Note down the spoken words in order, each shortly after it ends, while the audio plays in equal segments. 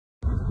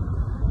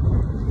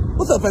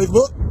What's up,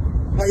 Facebook?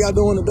 How y'all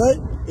doing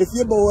today? It's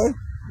your boy,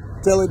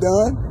 Telly,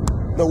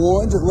 the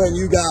one, just letting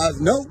you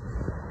guys know.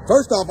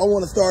 First off, I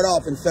want to start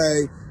off and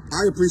say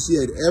I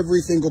appreciate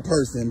every single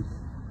person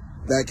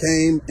that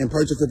came and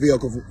purchased a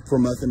vehicle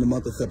from us in the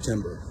month of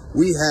September.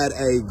 We had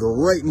a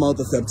great month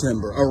of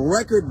September, a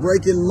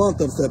record-breaking month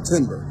of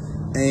September.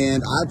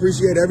 And I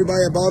appreciate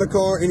everybody that bought a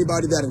car,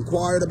 anybody that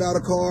inquired about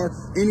a car,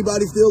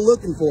 anybody still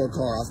looking for a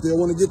car. I still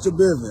want to get your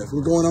business.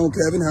 What's going on,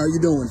 Kevin? How are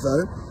you doing,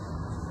 sir?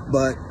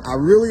 But I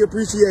really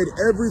appreciate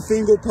every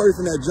single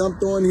person that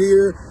jumped on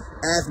here,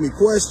 asked me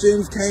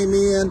questions, came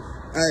in.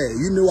 Hey,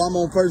 you knew I'm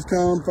on first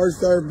come, first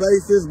served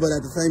basis, but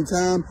at the same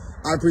time,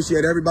 I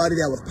appreciate everybody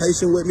that was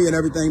patient with me and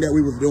everything that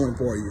we was doing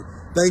for you.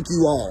 Thank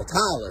you all.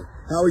 Tyler,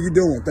 how are you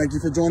doing? Thank you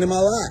for joining my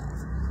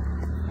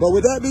live. But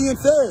with that being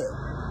said,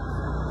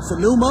 it's a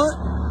new month,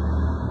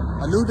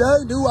 a new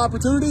day, new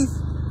opportunities.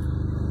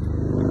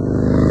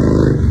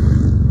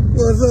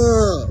 What's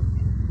up?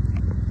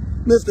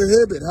 Mr.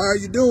 Hibbett, how are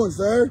you doing,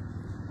 sir?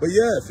 But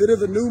yes, it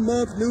is a new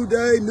month, new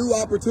day, new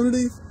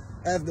opportunities.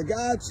 As the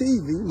guy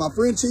Cheevy, my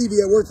friend Cheevy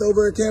that works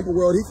over at Camper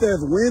World, he says,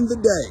 win the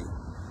day.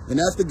 And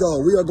that's the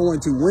goal. We are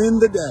going to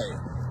win the day.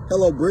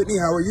 Hello, Brittany.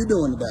 How are you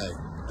doing today?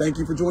 Thank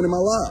you for joining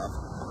my live.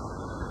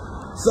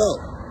 So,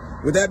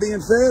 with that being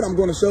said, I'm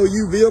going to show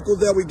you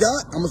vehicles that we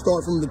got. I'm going to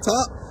start from the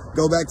top,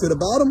 go back to the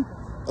bottom,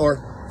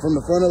 or from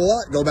the front of the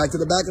lot, go back to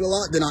the back of the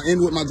lot. Then I'll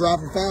end with my drive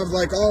for fives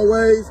like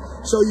always.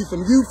 Show you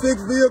some U-Fix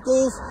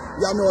vehicles.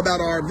 Y'all know about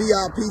our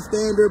VIP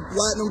standard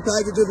platinum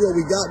packages, what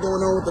we got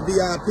going on with the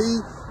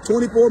VIP.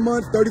 24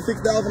 months,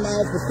 36,000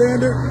 miles for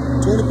standard,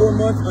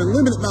 24 months,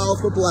 unlimited miles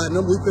for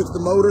platinum. We fix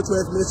the motor,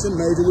 transmission,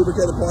 major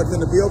lubricated parts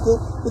in the vehicle.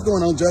 What's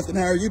going on, Justin?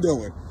 How are you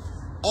doing?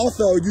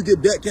 Also, you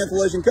get debt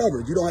cancellation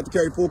coverage. You don't have to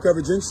carry full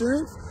coverage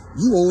insurance.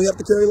 You only have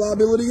to carry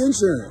liability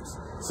insurance.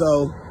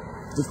 So,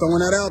 just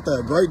throwing that out there.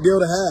 Great deal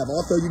to have.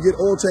 Also, you get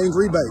oil change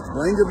rebates.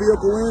 Bring your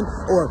vehicle in,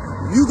 or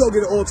you go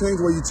get an oil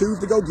change where you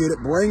choose to go get it.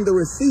 Bring the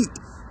receipt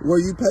where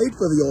you paid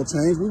for the oil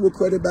change. We will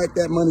credit back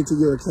that money to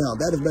your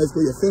account. That is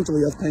basically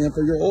essentially us paying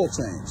for your oil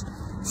change.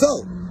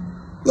 So,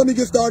 let me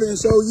get started and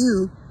show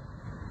you.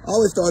 I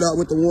always start out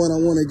with the one I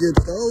want to get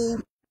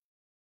sold.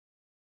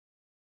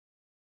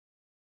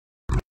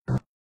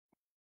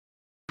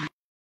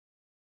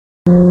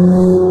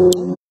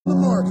 The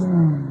market.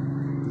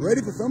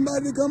 Ready for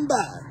somebody to come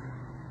by.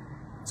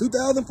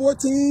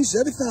 2014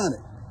 Chevy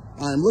Sonic.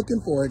 I am looking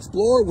for an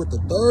Explorer with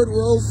the third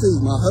row seat.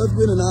 My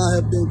husband and I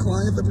have been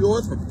clients of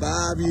yours for 5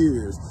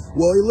 years.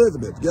 Well,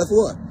 Elizabeth, guess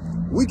what?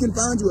 We can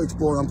find you an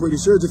Explorer, I'm pretty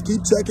sure. Just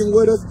keep checking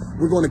with us.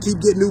 We're going to keep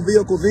getting new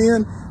vehicles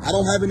in. I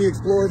don't have any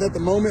Explorers at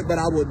the moment,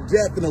 but I will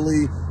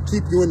definitely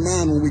keep you in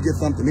mind when we get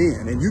something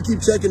in. And you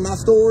keep checking my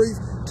stories,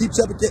 keep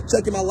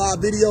checking my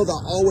live videos. I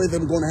always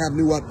am going to have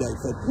new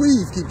updates. So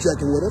please keep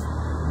checking with us.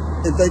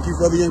 And thank you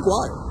for the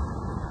inquiry.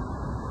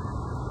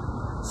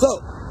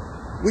 So,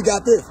 we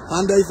got this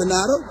Hyundai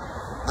Sonata.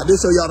 I did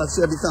show y'all the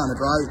Chevy Sonic,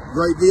 right?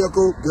 Great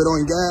vehicle, good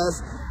on gas,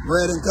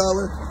 red in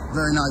color,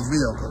 very nice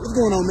vehicle. What's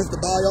going on, Mr.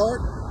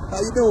 Bayard? How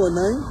you doing,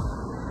 man?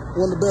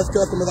 One of the best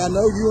customers I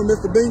know, you and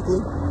Mr.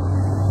 Binkley.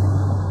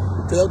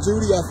 Tell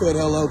Judy I said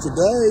hello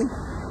today.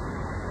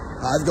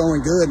 It's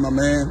going good, my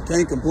man.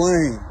 Can't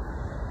complain.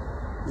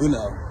 You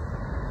know,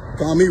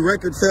 call me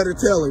record setter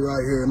Telly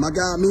right here. Me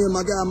and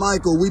my guy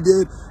Michael, we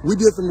did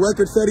some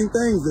record setting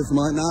things this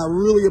month, and I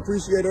really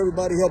appreciate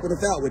everybody helping us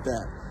out with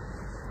that.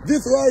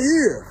 This right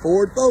here,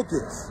 Ford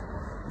Focus.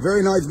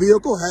 Very nice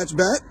vehicle,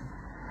 hatchback.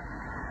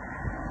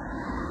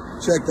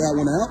 Check that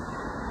one out.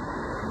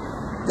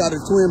 Got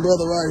his twin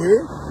brother right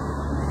here.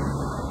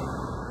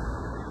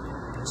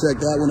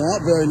 Check that one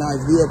out. Very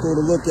nice vehicle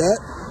to look at.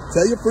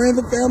 Tell your friends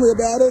and family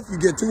about us. You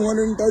get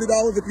 $230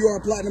 if you are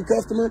a platinum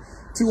customer,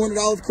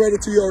 $200 credit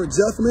to your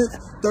adjustments,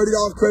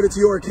 $30 credit to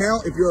your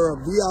account. If you're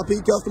a VIP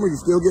customer, you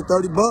still get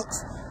 30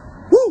 bucks.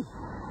 Woo!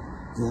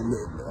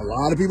 A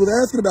lot of people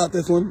are asking about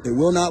this one. It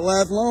will not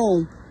last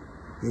long.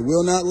 It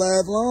will not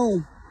last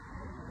long.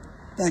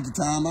 Thank you,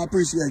 Tom. I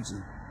appreciate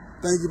you.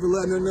 Thank you for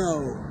letting her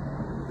know.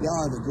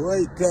 Y'all are the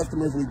great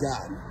customers we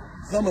got.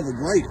 Some of the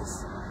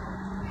greatest.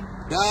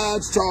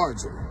 Dodge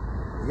Charger.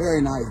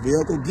 Very nice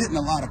vehicle. Getting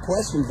a lot of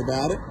questions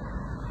about it.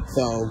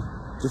 So,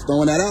 just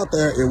throwing that out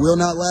there. It will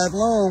not last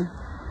long.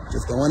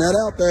 Just throwing that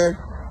out there.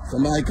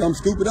 Somebody come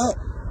scoop it up.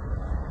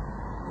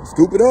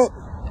 Scoop it up.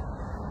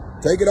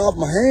 Take it off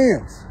my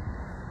hands.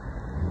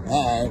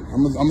 Alright,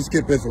 I'm gonna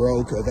skip this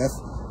row because that's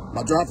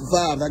my drive for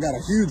fives. I got a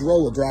huge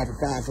row of drive for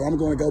fives, so I'm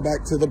going to go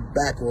back to the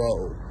back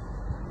row.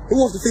 Who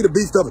wants to see the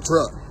beast of a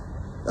truck?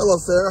 Hello,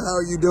 Sarah. How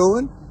are you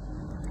doing?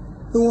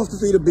 Who wants to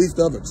see the beast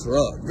of a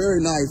truck? Very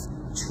nice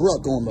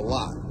truck on the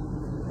lot.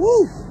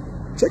 Woo!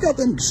 Check out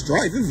them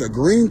stripes. This is a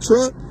green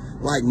truck,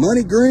 like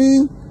money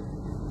green.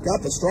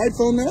 Got the stripes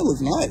on there.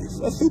 Looks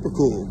nice. That's super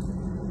cool.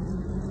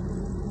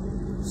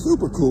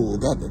 Super cool.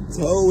 Got the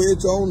tow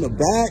hitch on the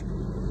back.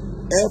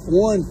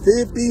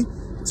 F-150,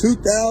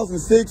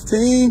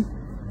 2016.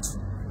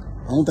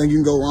 I don't think you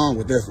can go wrong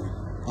with this one.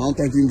 I don't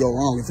think you can go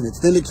wrong. It's an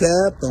extended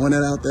cab. Throwing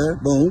that out there.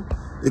 Boom.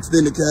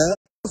 Extended cab.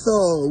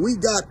 So we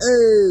got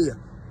a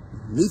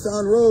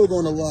Nissan Rogue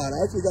on the lot.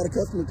 I actually got a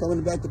customer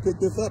coming back to pick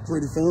this up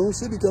pretty soon.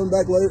 Should be coming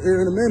back later here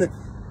in a minute,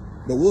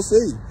 but we'll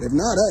see. If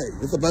not,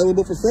 hey, it's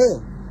available for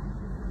sale.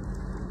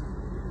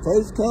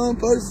 First come,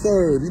 first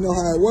serve. You know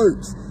how it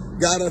works.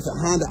 Got us a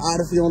Honda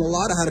Odyssey on the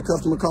lot. I had a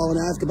customer call and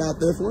ask about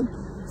this one.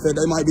 Said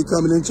they might be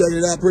coming in checking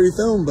it out pretty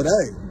soon, but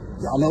hey,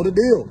 y'all know the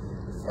deal.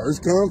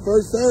 First come,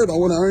 first serve. I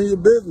want to earn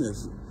your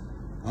business.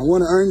 I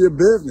want to earn your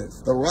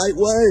business the right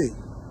way.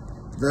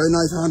 Very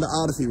nice Honda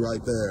Odyssey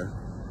right there.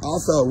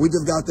 Also, we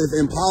just got this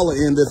Impala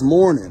in this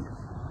morning.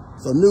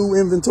 So new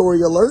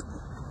inventory alert.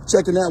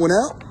 Checking that one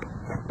out.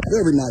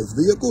 Very nice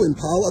vehicle,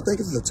 Impala. I think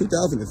this is a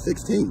 2016.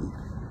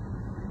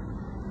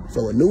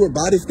 So a newer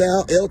body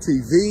style,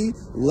 LTV,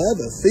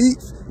 leather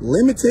seats,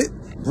 limited,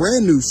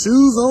 brand new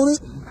shoes on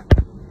it.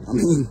 I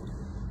mean,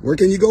 where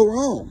can you go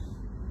wrong?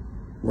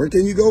 Where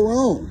can you go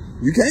wrong?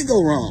 You can't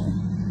go wrong.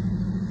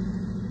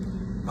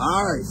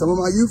 All right, some of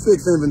my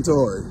U-Fix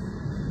inventory.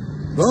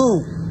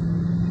 Boom.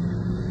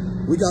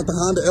 We got the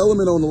Honda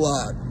Element on the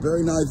lot.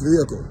 Very nice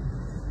vehicle.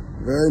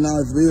 Very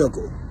nice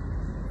vehicle.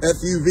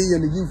 SUV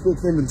in the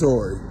U-Fix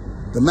inventory.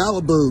 The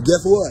Malibu,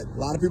 guess what? A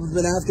lot of people have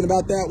been asking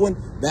about that one.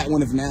 That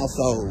one is now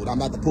sold.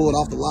 I'm about to pull it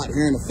off the lot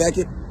here in a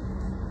second.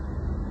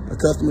 A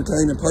customer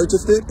came and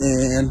purchased it,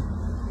 and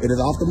it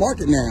is off the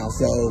market now.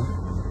 So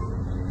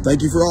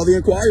thank you for all the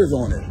inquiries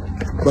on it.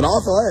 But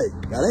also, hey,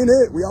 that ain't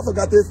it. We also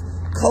got this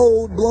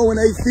cold blowing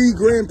AC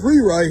Grand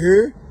Prix right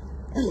here.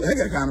 Oh, that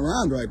got kind of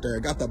rhymed right there.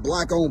 Got the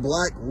black on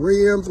black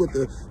rims with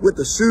the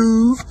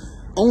shoes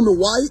on the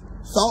white,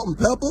 salt and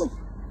pepper.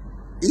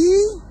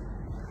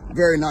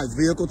 Very nice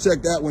vehicle.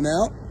 Check that one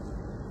out.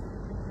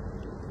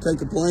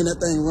 Can't complain. That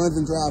thing runs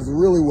and drives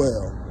really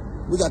well.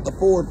 We got the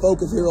Ford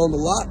Focus here on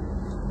the lot.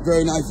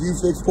 Very nice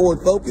U-Fix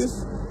Ford Focus.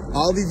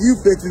 All these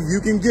U-Fixes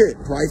you can get.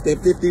 Priced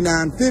at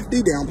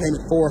 $59.50, down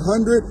payment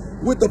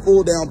 $400. With the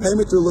full down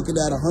payment, you're looking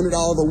at $100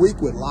 a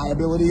week with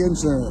liability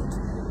insurance.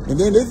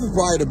 And then this is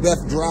probably the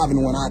best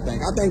driving one, I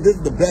think. I think this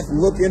is the best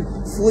looking,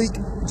 sleek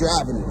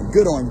driving one.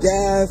 Good on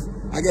gas.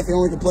 I guess the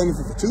only complaint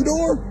is it's a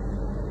two-door.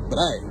 But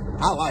hey,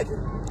 I like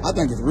it. I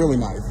think it's really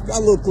nice.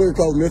 Got a little clear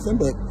coat missing,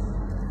 but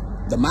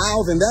the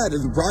miles in that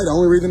is probably the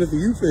only reason it's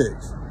a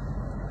U-Fix.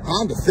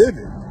 Honda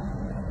Civic.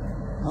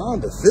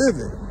 Honda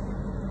Civic.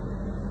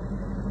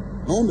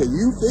 On the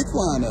U-Fix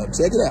lineup.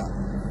 Check it out.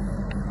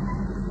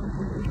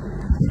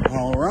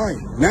 All right.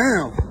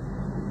 Now,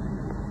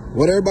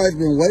 what everybody's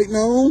been waiting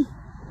on,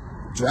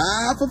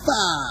 drive for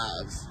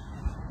fives.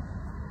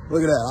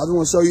 Look at that. I just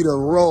want to show you the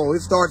roll.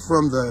 It starts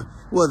from the,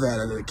 what is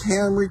that, the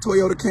Camry,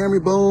 Toyota Camry,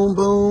 boom,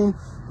 boom.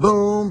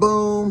 Boom,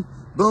 boom,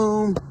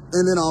 boom,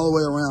 and then all the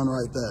way around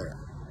right there.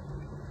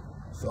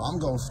 So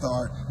I'm gonna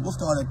start. We'll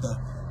start at the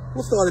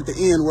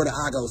end where the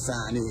iGo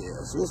sign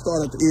is. We'll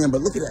start at the end,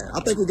 but look at that.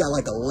 I think we got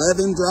like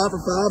 11 driver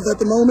fives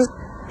at the moment.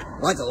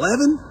 Like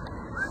 11?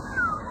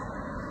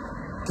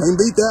 Can't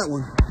beat that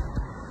one.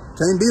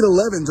 Can't beat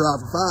 11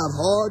 driver fives.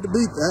 Hard to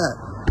beat that.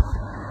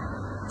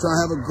 Trying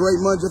to have a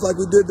great month just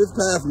like we did this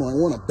past month.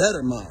 Want a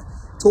better month.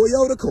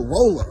 Toyota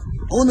Corolla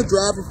on the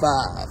driver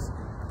five.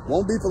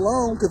 Won't be for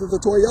long because it's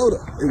a Toyota.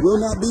 It will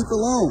not be for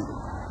long.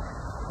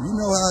 You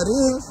know how it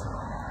is.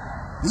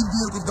 These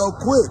vehicles go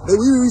quick.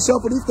 We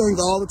reshuffle these things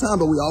all the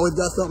time, but we always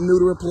got something new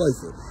to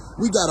replace it.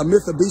 We got a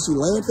Mitsubishi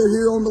Lancer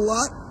here on the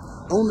lot,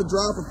 on the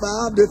drive for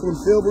five. This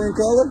one's silver in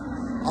color.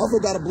 Also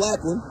got a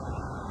black one.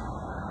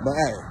 But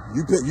hey,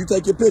 you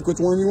take your pick which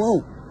one you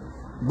want.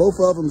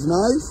 Both of them's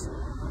nice.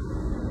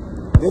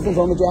 This one's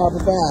on the drive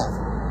for five.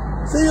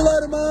 See you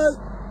later, Mike.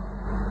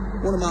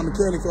 One of my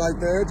mechanics right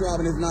there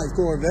driving his nice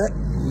Corvette.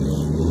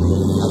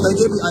 I think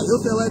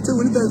he'll sell that too.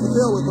 Anything for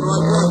sale with the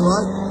right price,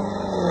 right?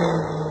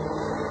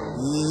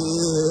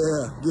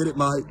 Yeah. Get it,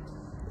 Mike.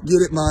 Get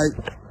it, Mike.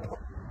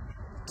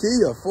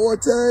 Kia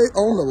Forte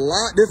on the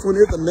lot. This one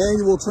is a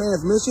manual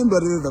transmission, but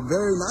it is a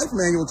very nice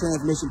manual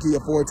transmission Kia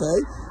Forte.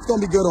 It's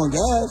going to be good on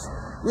gas.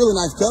 Really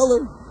nice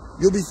color.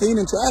 You'll be seen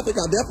in traffic.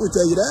 I'll definitely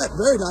tell you that.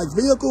 Very nice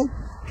vehicle.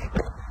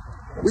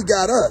 We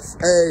got us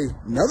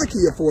another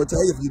Kia Forte.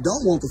 If you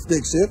don't want the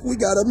stick shift, we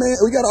got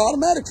an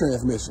automatic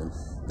transmission.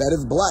 That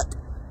is black.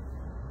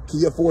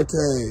 Kia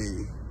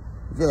Forte.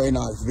 Very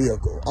nice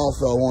vehicle.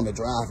 Also on the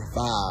drive for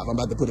five. I'm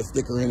about to put a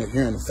sticker in it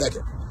here in a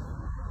second.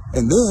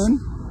 And then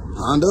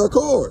Honda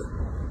Accord.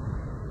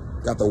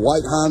 Got the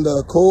white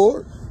Honda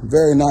Accord.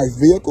 Very nice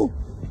vehicle.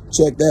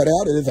 Check that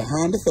out. It is a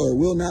Honda, so it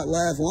will not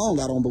last long,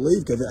 I don't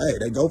believe, because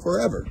hey, they go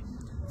forever.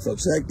 So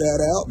check that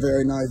out.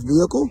 Very nice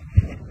vehicle.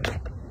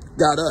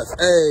 Got us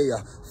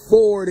a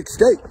Ford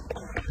Escape.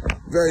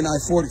 Very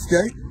nice Ford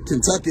Escape.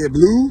 Kentucky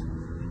Blue.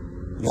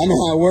 Y'all know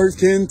how it works.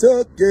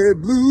 Kentucky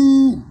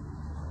Blue.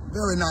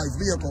 Very nice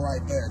vehicle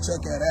right there.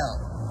 Check that out.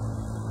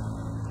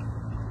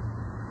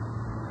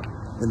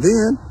 And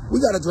then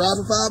we got a drive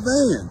for five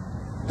van.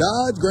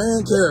 Dodge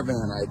Grand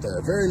Caravan right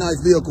there. Very nice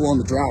vehicle on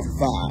the drive for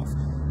five.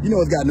 You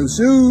know it's got new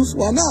shoes.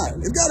 Why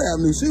not? It's got to have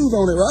new shoes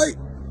on it, right?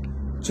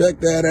 Check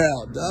that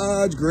out.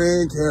 Dodge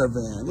Grand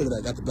Caravan. Look at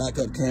that. Got the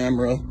backup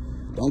camera.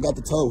 Don't got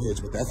the tow hitch,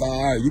 but that's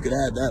all right. You can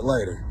add that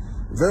later.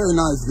 Very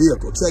nice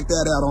vehicle. Check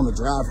that out on the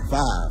drive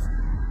for five.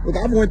 Look,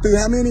 I went through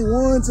how many? 1,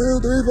 2,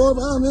 3, 4,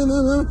 5,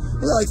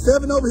 We're like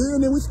 7 over here,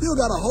 and then we still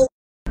got a whole.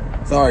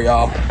 Sorry,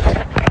 y'all.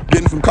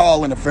 Getting some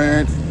call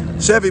interference.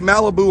 Chevy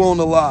Malibu on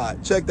the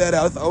lot. Check that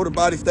out. It's an older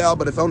body style,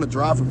 but it's on the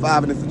drive for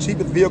 5, and it's the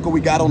cheapest vehicle we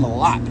got on the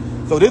lot.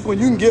 So this one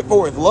you can get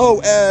for as low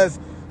as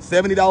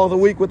 $70 a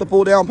week with the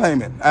full down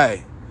payment.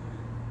 Hey,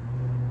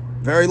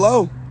 very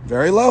low,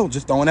 very low.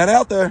 Just throwing that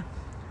out there.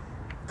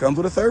 Comes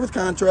with a service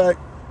contract.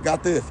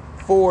 Got this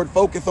Ford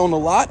Focus on the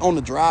lot on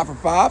the drive for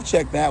 5.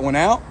 Check that one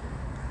out.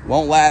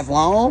 Won't last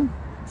long.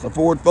 It's a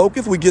Ford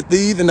Focus. We get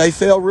these and they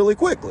sell really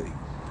quickly.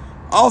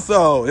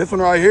 Also, this one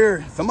right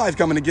here, somebody's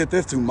coming to get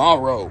this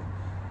tomorrow.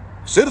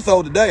 Should have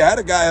sold today.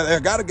 I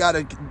got a guy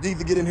that needs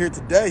to get in here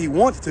today. He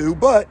wants to,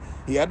 but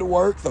he had to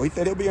work, so he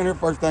said he'll be in here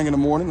first thing in the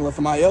morning unless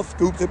somebody else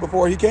scoops it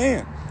before he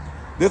can.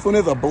 This one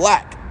is a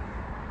black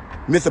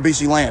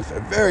Mitsubishi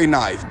Lancer. Very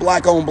nice.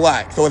 Black on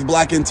black, so it's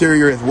black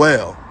interior as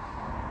well.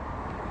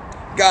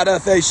 Got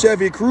us a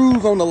Chevy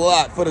Cruze on the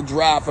lot for the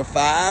drive for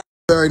 5.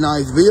 Very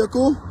nice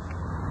vehicle.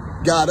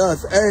 Got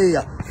us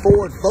a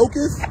Ford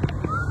Focus.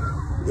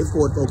 This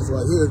Ford Focus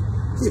right here.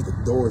 See if the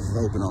doors is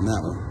open on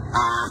that one.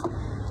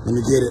 Let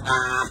me get it.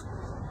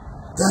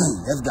 Dang,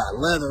 that's got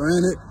leather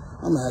in it.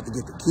 I'm gonna have to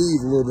get the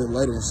keys a little bit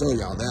later and show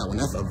y'all that one.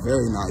 That's a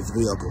very nice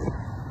vehicle.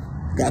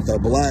 Got the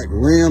black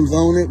rims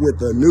on it with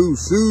the new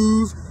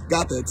shoes.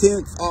 Got the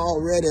tints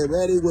already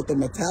ready with the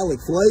metallic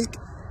flake.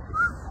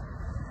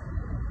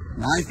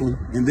 Nice one.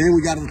 And then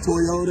we got a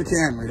Toyota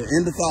Camry to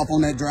end us off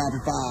on that drive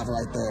for 5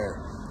 right there.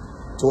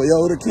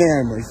 Toyota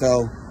Camry.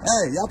 So,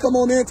 hey, y'all come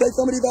on in and take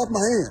some of these off my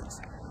hands.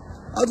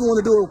 I just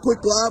want to do a quick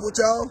live with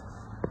y'all.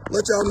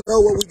 Let y'all know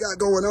what we got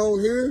going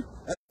on here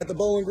at the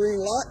Bowling Green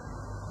lot.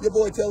 Your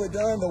boy Telly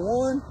the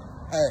one.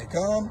 Hey,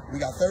 come. We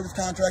got service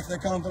contracts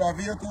that come with our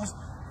vehicles.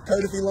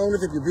 Courtesy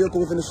loaners if your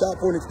vehicle was in the shop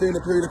for an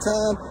extended period of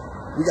time.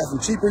 We got some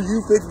cheaper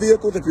U-Fix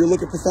vehicles if you're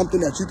looking for something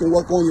that you can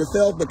work on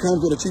yourself but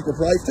comes with a cheaper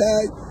price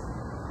tag.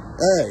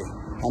 Hey,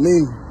 I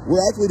mean,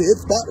 we're actually the it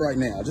spot right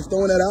now. Just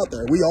throwing that out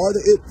there. We are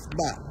the it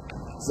spot.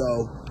 So,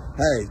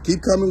 hey, keep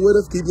coming with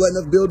us. Keep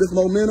letting us build this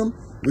momentum.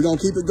 We're going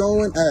to keep it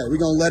going. Hey, we're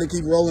going to let it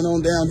keep rolling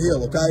on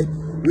downhill, okay?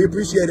 We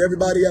appreciate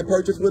everybody that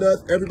purchased with us,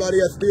 everybody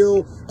that's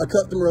still a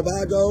customer of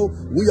iGo.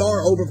 We are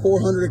over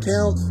 400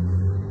 accounts.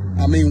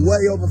 I mean,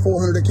 way over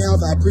 400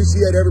 accounts. I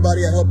appreciate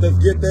everybody that helped us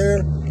get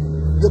there.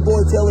 Your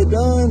boy Telly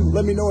done.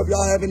 Let me know if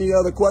y'all have any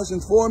other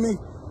questions for me.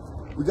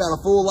 We got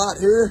a full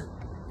lot here.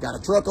 Got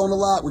a truck on the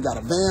lot. We got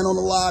a van on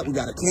the lot. We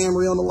got a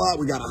Camry on the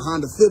lot. We got a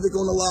Honda Civic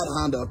on the lot, a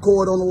Honda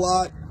Accord on the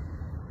lot.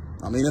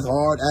 I mean, it's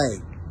hard.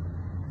 Hey.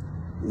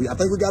 I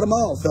think we got them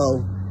all.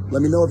 So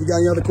let me know if you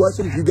got any other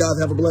questions. You guys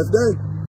have a blessed day.